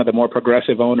York is one of the more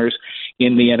progressive owners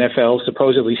in the NFL.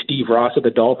 Supposedly Steve Ross of the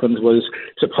Dolphins was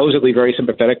supposedly very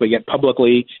sympathetic, but yet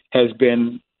publicly has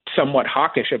been somewhat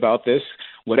hawkish about this.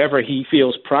 Whatever he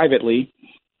feels privately,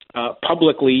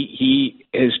 publicly he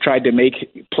has tried to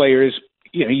make players,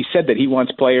 he said that he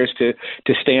wants players to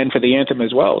stand for the anthem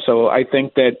as well. So I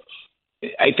think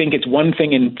it's one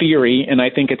thing in theory, and I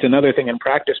think it's another thing in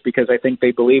practice, because I think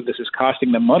they believe this is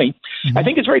costing them money. Mm-hmm. I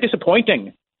think it's very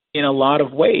disappointing in a lot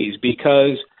of ways,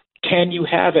 because can you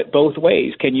have it both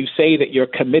ways? Can you say that you're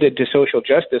committed to social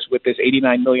justice with this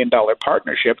 $89 million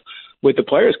partnership with the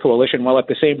Players Coalition while at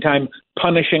the same time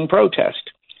punishing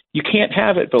protest? You can't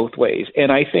have it both ways.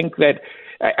 And I think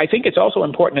it's also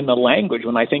important in the language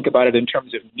when I think about it in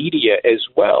terms of media as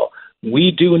well.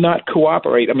 We do not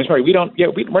cooperate.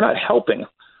 We're not helping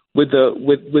with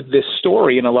this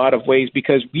story in a lot of ways,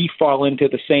 because we fall into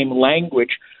the same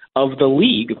language of the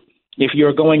league. If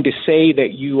you're going to say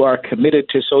that you are committed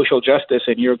to social justice,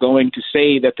 and you're going to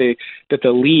say that the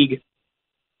league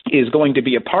is going to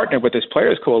be a partner with this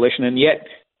Players Coalition, and yet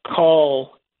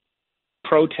call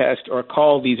protest or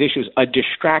call these issues a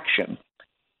distraction.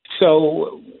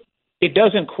 So it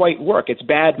doesn't quite work. It's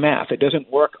bad math. It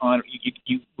doesn't work on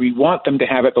we want them to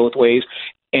have it both ways,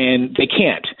 and they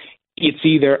can't. It's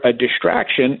either a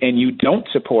distraction and you don't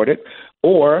support it,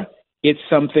 or it's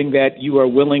something that you're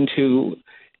willing to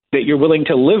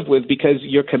live with because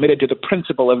you're committed to the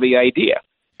principle of the idea.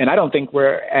 And I don't think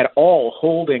we're at all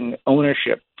holding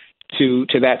ownership to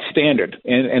that standard,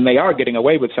 and they are getting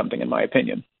away with something, in my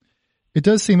opinion. It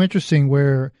does seem interesting.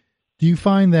 Where do you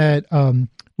find that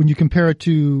when you compare it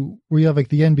to where you have like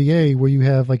the NBA, where you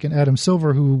have like an Adam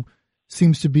Silver who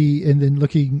seems to be, and then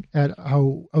looking at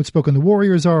how outspoken the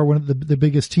Warriors are, one of the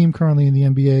biggest team currently in the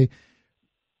NBA,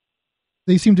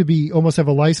 they seem to be almost have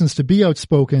a license to be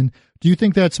outspoken. Do you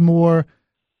think that's more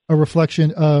a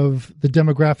reflection of the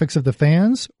demographics of the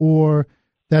fans, or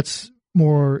that's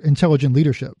more intelligent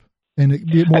leadership? I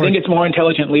think it's more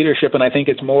intelligent leadership, and I think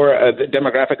it's more the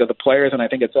demographic of the players, and I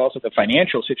think it's also the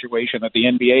financial situation of the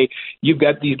NBA. You've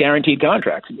got these guaranteed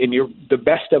contracts, and the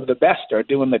best of the best are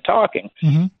doing the talking.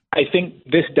 Mm-hmm. I think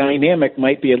this dynamic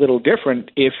might be a little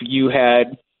different if you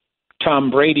had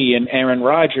Tom Brady and Aaron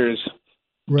Rodgers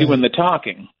doing the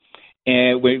talking,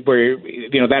 and where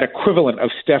that equivalent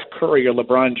of Steph Curry or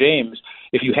LeBron James.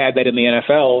 If you had that in the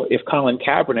NFL, if Colin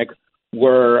Kaepernick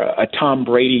were a Tom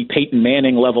Brady, Peyton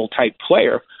Manning level type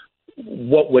player,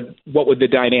 what would the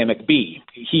dynamic be?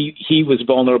 He was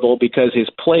vulnerable because his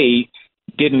play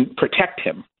didn't protect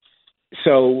him.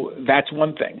 So that's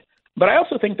one thing. But I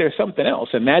also think there's something else,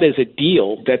 and that is a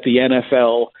deal that the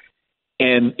NFL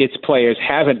and its players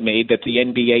haven't made that the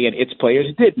NBA and its players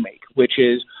did make, which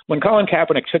is when Colin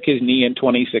Kaepernick took his knee in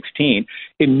 2016,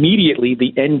 immediately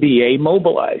the NBA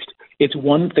mobilized. It's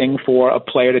one thing for a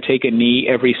player to take a knee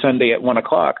every Sunday at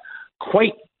 1:00.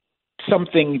 Quite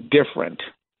something different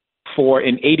for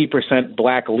an 80%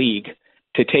 black league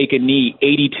to take a knee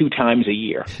 82 times a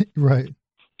year. Right.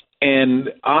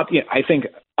 And I think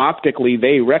optically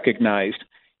they recognized,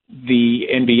 the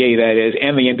NBA that is,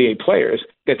 and the NBA players,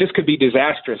 that this could be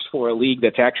disastrous for a league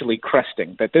that's actually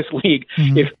cresting. That this league,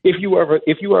 mm-hmm. if you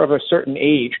are of a certain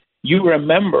age, you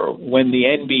remember when the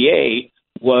NBA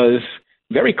was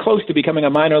very close to becoming a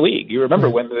minor league. You remember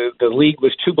when the league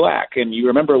was too black, and you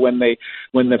remember when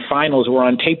the finals were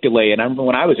on tape delay. And I remember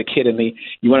when I was a kid and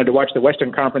you wanted to watch the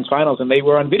Western Conference Finals and they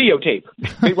were on videotape.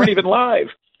 They weren't even live.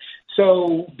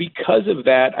 So because of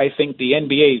that, I think the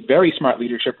NBA, very smart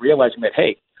leadership, realizing that,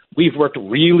 hey, we've worked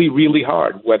really, really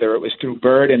hard, whether it was through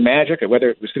Bird and Magic or whether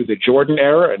it was through the Jordan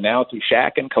era and now through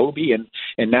Shaq and Kobe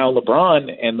and now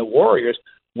LeBron and the Warriors.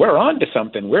 We're on to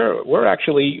something. We're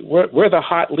the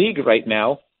hot league right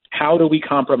now. How do we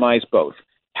compromise both?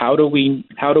 How do we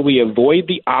avoid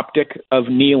the optic of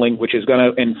kneeling, which is going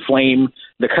to inflame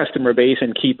the customer base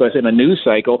and keep us in a news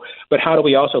cycle? But how do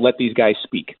we also let these guys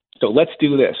speak? So let's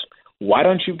do this. Why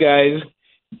don't you guys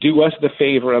do us the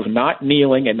favor of not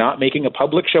kneeling and not making a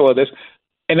public show of this,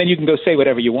 and then you can go say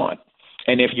whatever you want.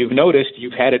 And if you've noticed,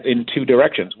 you've had it in two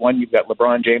directions. One, you've got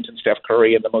LeBron James and Steph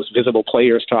Curry and the most visible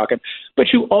players talking, but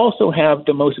you also have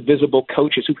the most visible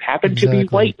coaches who happen to be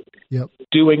white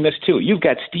doing this too. You've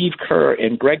got Steve Kerr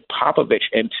and Greg Popovich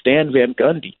and Stan Van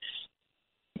Gundy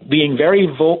being very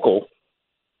vocal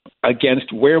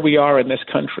against where we are in this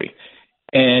country.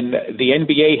 And the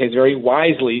NBA has very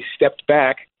wisely stepped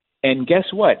back. And guess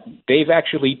what? They've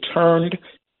actually turned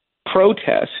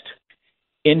protest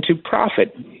into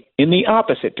profit in the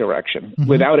opposite direction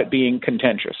without it being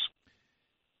contentious.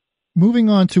 Moving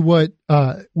on to what,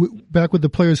 back with the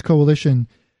Players Coalition,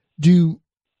 do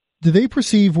they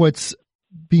perceive what's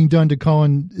being done to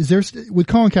Colin? Is there, with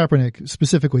Colin Kaepernick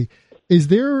specifically, is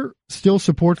there still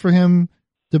support for him?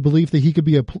 The belief that he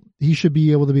should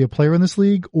be able to be a player in this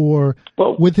league, or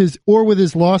with his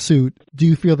lawsuit, do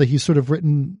you feel that he's sort of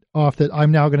written off that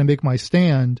I'm now going to make my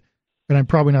stand and I'm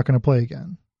probably not going to play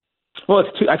again? Well,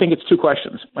 I think it's two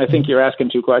questions. I think you're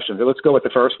asking two questions. Let's go with the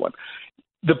first one.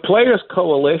 The Players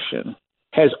Coalition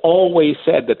has always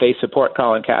said that they support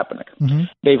Colin Kaepernick.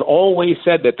 They've always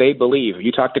said that they believe,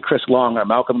 you talk to Chris Long or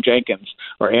Malcolm Jenkins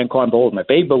or Anquan Boldin, that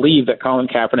they believe that Colin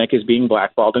Kaepernick is being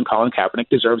blackballed and Colin Kaepernick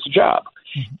deserves a job.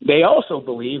 They also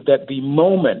believe that the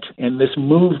moment and this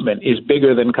movement is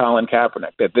bigger than Colin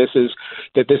Kaepernick, that this is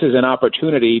an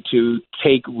opportunity to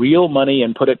take real money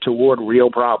and put it toward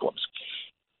real problems.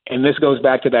 And this goes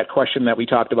back to that question that we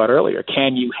talked about earlier.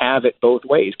 Can you have it both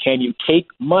ways? Can you take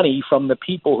money from the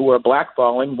people who are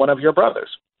blackballing one of your brothers?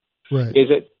 Right. Is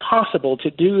it possible to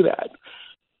do that?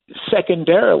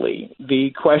 Secondarily,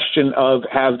 the question of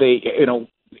have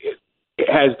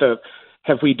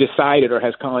we decided, or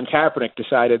has Colin Kaepernick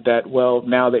decided that, well,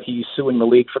 now that he's suing the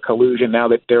league for collusion, now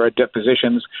that there are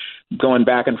depositions going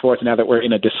back and forth, now that we're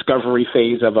in a discovery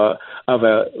phase of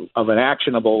an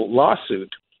actionable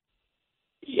lawsuit,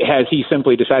 has he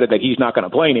simply decided that he's not going to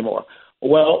play anymore?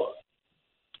 Well,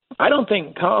 I don't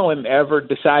think Colin ever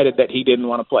decided that he didn't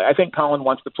want to play. I think Colin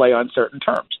wants to play on certain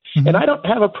terms. And I don't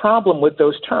have a problem with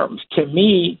those terms. To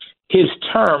me, his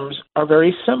terms are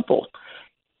very simple.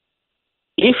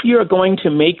 If you're going to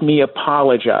make me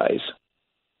apologize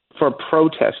for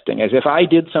protesting, as if I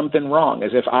did something wrong,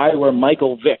 as if I were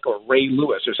Michael Vick or Ray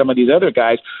Lewis or some of these other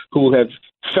guys who have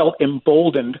felt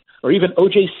emboldened, or even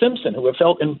O.J. Simpson, who have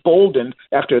felt emboldened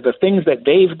after the things that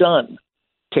they've done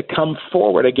to come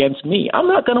forward against me, I'm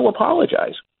not going to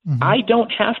apologize. I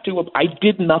don't have to. I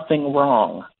did nothing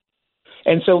wrong.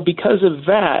 And so because of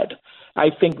that, I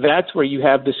think that's where you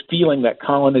have this feeling that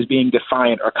Colin is being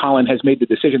defiant, or Colin has made the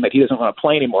decision that he doesn't want to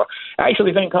play anymore. I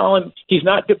actually think Colin, he's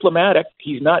not diplomatic.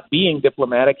 He's not being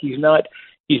diplomatic. He's not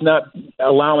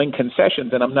allowing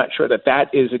concessions, and I'm not sure that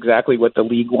is exactly what the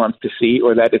league wants to see,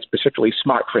 or that it's particularly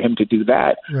smart for him to do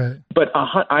that. Right. But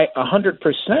I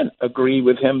 100% agree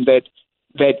with him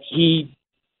that he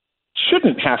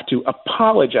shouldn't have to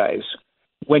apologize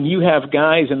when you have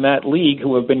guys in that league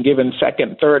who have been given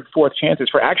second, third, fourth chances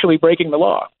for actually breaking the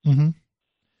law.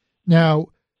 Now,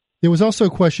 there was also a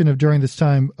question of during this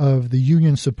time of the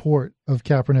union support of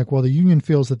Kaepernick. While the union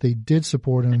feels that they did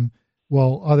support him,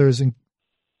 while others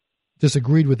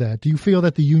disagreed with that. Do you feel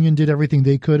that the union did everything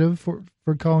they could have for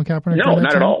Colin Kaepernick? No,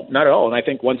 not at all. Not at all. And I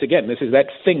think, once again, this is that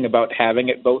thing about having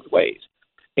it both ways.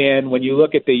 And when you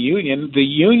look at the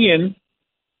union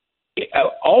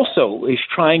also is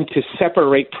trying to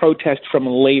separate protest from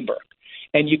labor.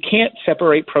 And you can't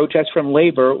separate protest from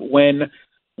labor when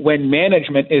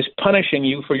management is punishing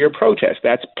you for your protest.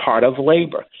 That's part of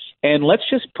labor. And let's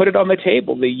just put it on the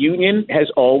table. The union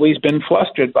has always been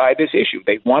flustered by this issue.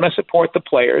 They want to support the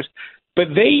players, but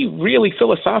they really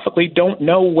philosophically don't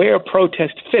know where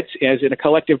protest fits as in a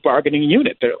collective bargaining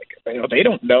unit. They're like, they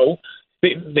don't know.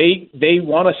 They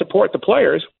want to support the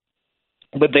players,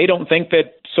 but they don't think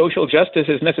that social justice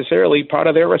is necessarily part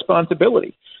of their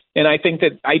responsibility. And I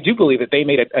do believe that they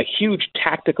made a huge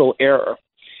tactical error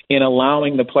in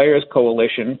allowing the Players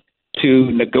Coalition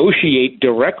to negotiate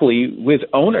directly with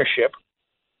ownership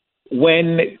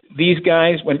when these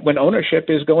guys, when ownership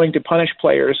is going to punish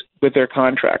players with their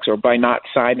contracts or by not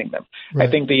signing them. Right.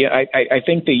 I think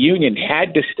the union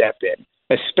had to step in,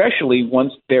 especially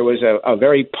once there was a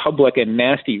very public and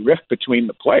nasty rift between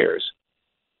the players,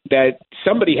 that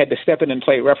somebody had to step in and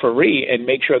play referee and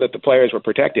make sure that the players were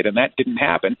protected, and that didn't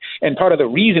happen. And part of the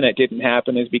reason it didn't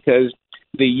happen is because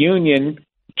the union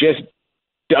just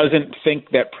doesn't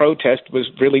think that protest was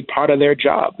really part of their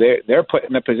job. They're put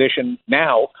in a position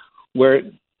now where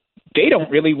they don't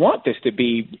really want this to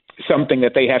be something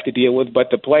that they have to deal with, but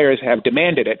the players have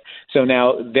demanded it. So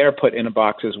now they're put in a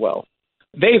box as well.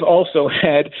 They've also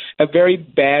had a very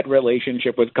bad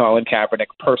relationship with Colin Kaepernick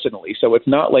personally. So it's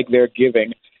not like they're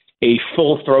giving a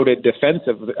full-throated defense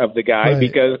of the guy, right,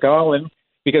 because Colin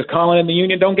and the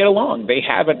union don't get along. They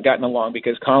haven't gotten along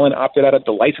because Colin opted out of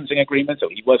the licensing agreement, so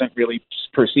he wasn't really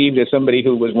perceived as somebody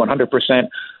who was 100%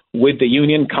 with the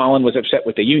union. Colin was upset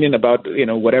with the union about,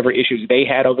 whatever issues they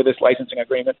had over this licensing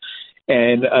agreement.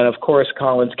 And of course,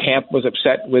 Colin's camp was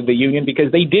upset with the union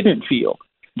because they didn't feel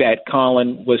that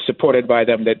Colin was supported by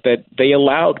them, that they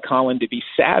allowed Colin to be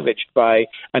savaged by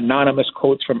anonymous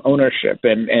quotes from ownership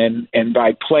and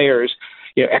by players,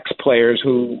 ex-players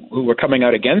who were coming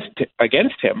out against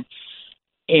him.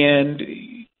 And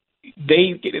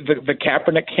the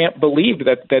Kaepernick camp believed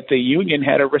that the union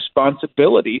had a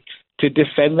responsibility to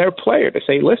defend their player, to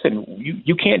say, listen,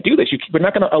 you can't do this. We're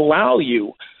not going to allow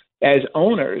you as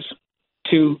owners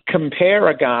to compare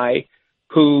a guy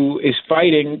who is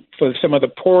fighting for some of the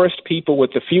poorest people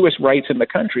with the fewest rights in the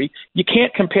country. You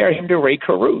can't compare him to Ray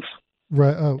Caruth.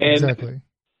 Right. Oh, exactly.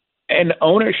 And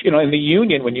owners, in the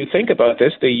union, when you think about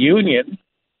this, the union's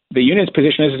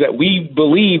position is that we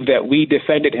believe that we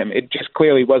defended him. It just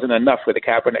clearly wasn't enough for the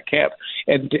Kaepernick camp.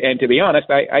 And to be honest,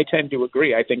 I tend to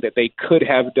agree. I think that they could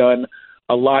have done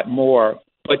a lot more.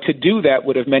 But to do that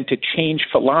would have meant to change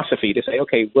philosophy, to say,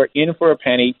 okay, we're in for a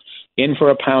penny, in for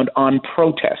a pound on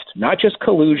protest, not just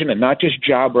collusion and not just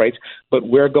job rights, but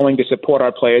we're going to support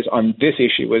our players on this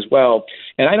issue as well.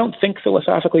 And I don't think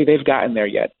philosophically they've gotten there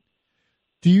yet.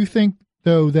 Do you think,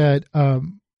 though, that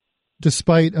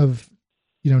despite of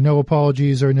no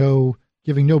apologies or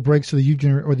giving no breaks to the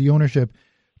union or the ownership,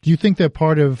 do you think that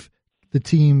part of the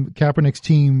team, Kaepernick's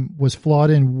team, was flawed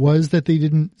in was that they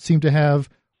didn't seem to have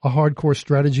a hardcore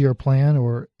strategy or plan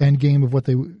or end game of what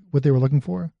they were looking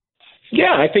for?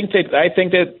 Yeah, I think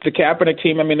that the Kaepernick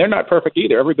team, they're not perfect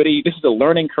either. This is a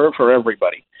learning curve for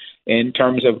everybody in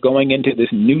terms of going into this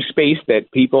new space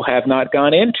that people have not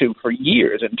gone into for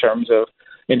years in terms of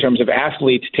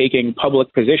athletes taking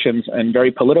public positions and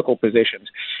very political positions.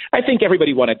 I think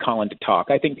everybody wanted Colin to talk.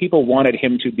 I think people wanted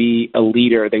him to be a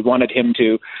leader. They wanted him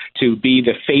to be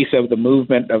the face of the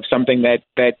movement, of something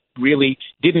that really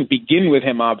didn't begin with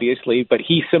him, obviously, but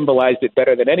he symbolized it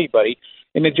better than anybody.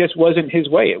 And it just wasn't his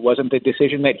way. It wasn't the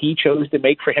decision that he chose to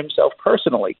make for himself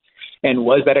personally. And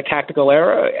was that a tactical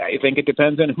error? I think it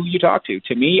depends on who you talk to.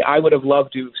 To me, I would have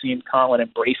loved to have seen Colin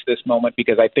embrace this moment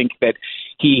because I think that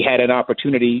he had an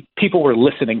opportunity. People were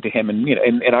listening to him, and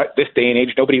in this day and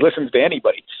age, nobody listens to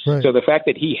anybody. Right. So the fact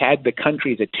that he had the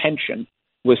country's attention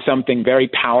was something very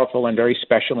powerful and very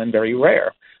special and very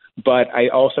rare. But I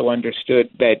also understood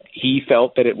that he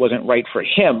felt that it wasn't right for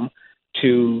him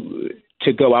to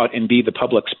go out and be the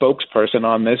public spokesperson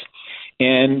on this.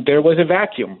 And there was a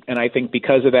vacuum. And I think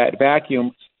because of that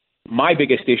vacuum, my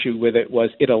biggest issue with it was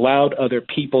it allowed other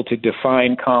people to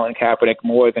define Colin Kaepernick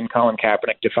more than Colin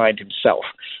Kaepernick defined himself.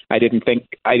 I didn't think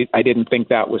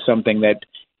that was something that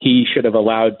he should have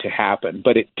allowed to happen,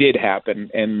 but it did happen.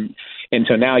 And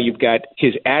so now you've got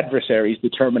his adversaries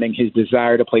determining his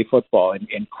desire to play football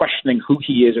and questioning who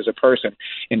he is as a person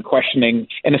and questioning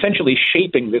and essentially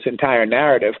shaping this entire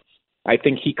narrative. I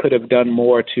think he could have done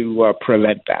more to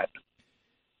prevent that.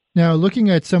 Now, looking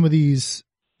at some of the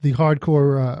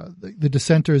hardcore, the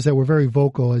dissenters that were very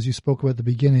vocal, as you spoke about at the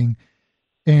beginning,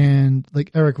 and like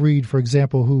Eric Reed, for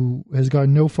example, who has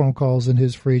gotten no phone calls in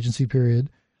his free agency period,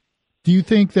 do you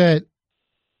think that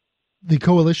the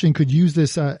coalition could use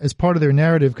this as part of their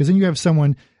narrative? Because then you have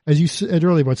someone, as you said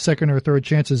earlier, about second or third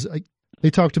chances.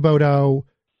 They talked about how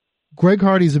Greg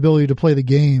Hardy's ability to play the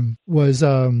game was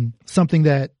something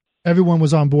that everyone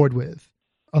was on board with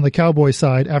on the Cowboys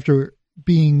side after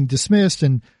being dismissed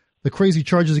and the crazy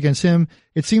charges against him.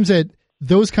 It seems that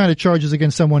those kind of charges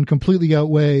against someone completely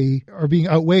being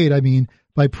outweighed,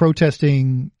 by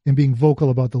protesting and being vocal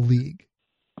about the league.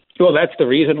 Well, that's the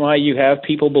reason why you have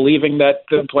people believing that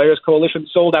the Players Coalition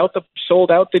sold out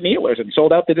the kneelers and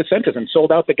sold out the dissenters and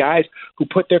sold out the guys who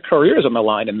put their careers on the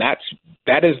line, and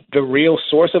that is the real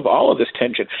source of all of this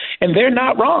tension. And they're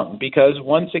not wrong, because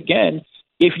once again,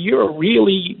 if you're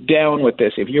really down with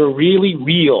this, if you're really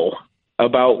real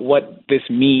about what this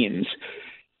means,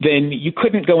 then you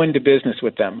couldn't go into business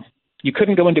with them. You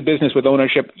couldn't go into business with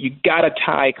ownership. You got to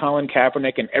tie Colin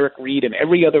Kaepernick and Eric Reid and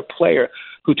every other player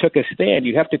who took a stand.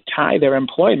 You have to tie their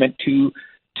employment to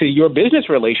your business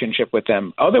relationship with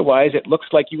them. Otherwise, it looks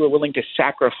like you were willing to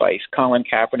sacrifice Colin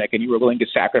Kaepernick and you were willing to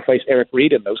sacrifice Eric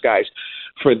Reid and those guys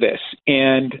for this.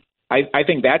 And I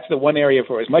think that's the one area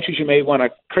for, as much as you may want to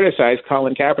criticize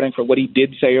Colin Kaepernick for what he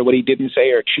did say or what he didn't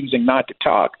say or choosing not to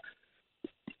talk,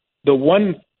 the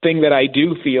one thing that I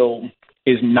do feel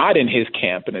is not in his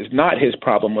camp and is not his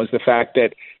problem was the fact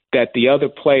that the other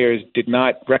players did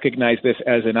not recognize this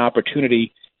as an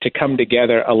opportunity to come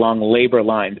together along labor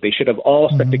lines. They should have all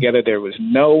stuck together. There was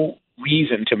no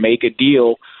reason to make a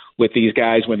deal with these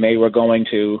guys when they were going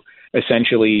to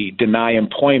essentially deny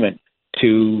employment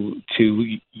to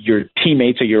your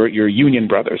teammates or your union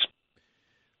brothers.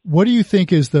 What do you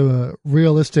think is the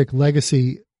realistic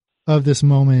legacy of this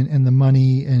moment and the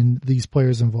money and these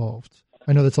players involved?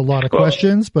 I know that's a lot of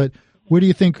questions, but how do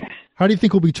you think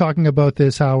we'll be talking about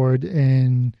this, Howard,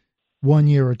 in 1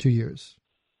 year or 2 years?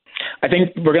 I think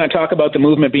we're going to talk about the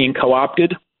movement being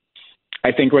co-opted.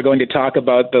 I think we're going to talk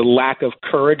about the lack of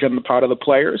courage on the part of the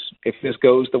players if this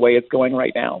goes the way it's going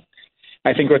right now.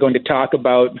 I think we're going to talk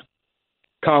about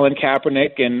Colin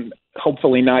Kaepernick and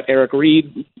hopefully not Eric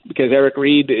Reid, because Eric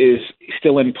Reid is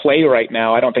still in play right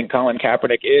now. I don't think Colin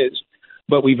Kaepernick is.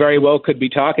 But we very well could be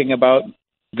talking about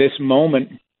this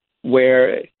moment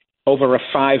where over a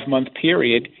 5-month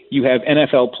period, you have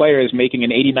NFL players making an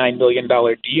 $89 million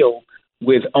deal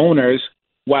with owners,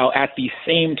 while at the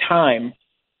same time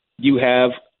you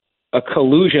have a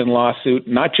collusion lawsuit,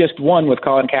 not just one with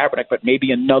Colin Kaepernick, but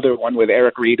maybe another one with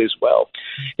Eric Reid as well.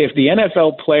 If the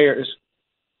NFL players,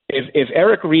 if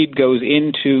Eric Reid goes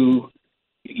into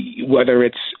whether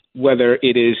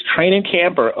it is training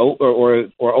camp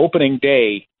or opening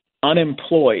day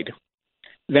unemployed,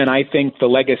 then I think the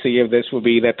legacy of this will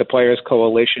be that the Players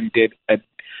Coalition did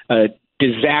a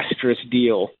disastrous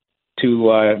deal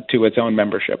to its own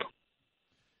membership.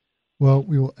 Well,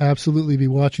 we will absolutely be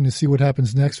watching to see what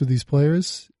happens next with these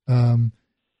players. And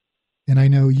I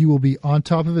know you will be on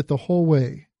top of it the whole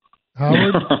way.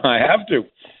 Howard? I have to.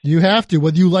 You have to,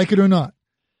 whether you like it or not.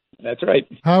 That's right.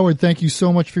 Howard, thank you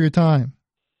so much for your time.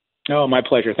 Oh, my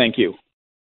pleasure. Thank you.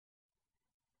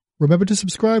 Remember to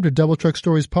subscribe to Double Truck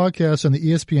Stories podcast on the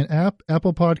ESPN app,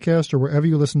 Apple Podcast, or wherever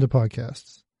you listen to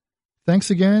podcasts.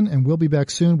 Thanks again, and we'll be back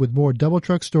soon with more Double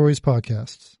Truck Stories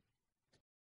podcasts.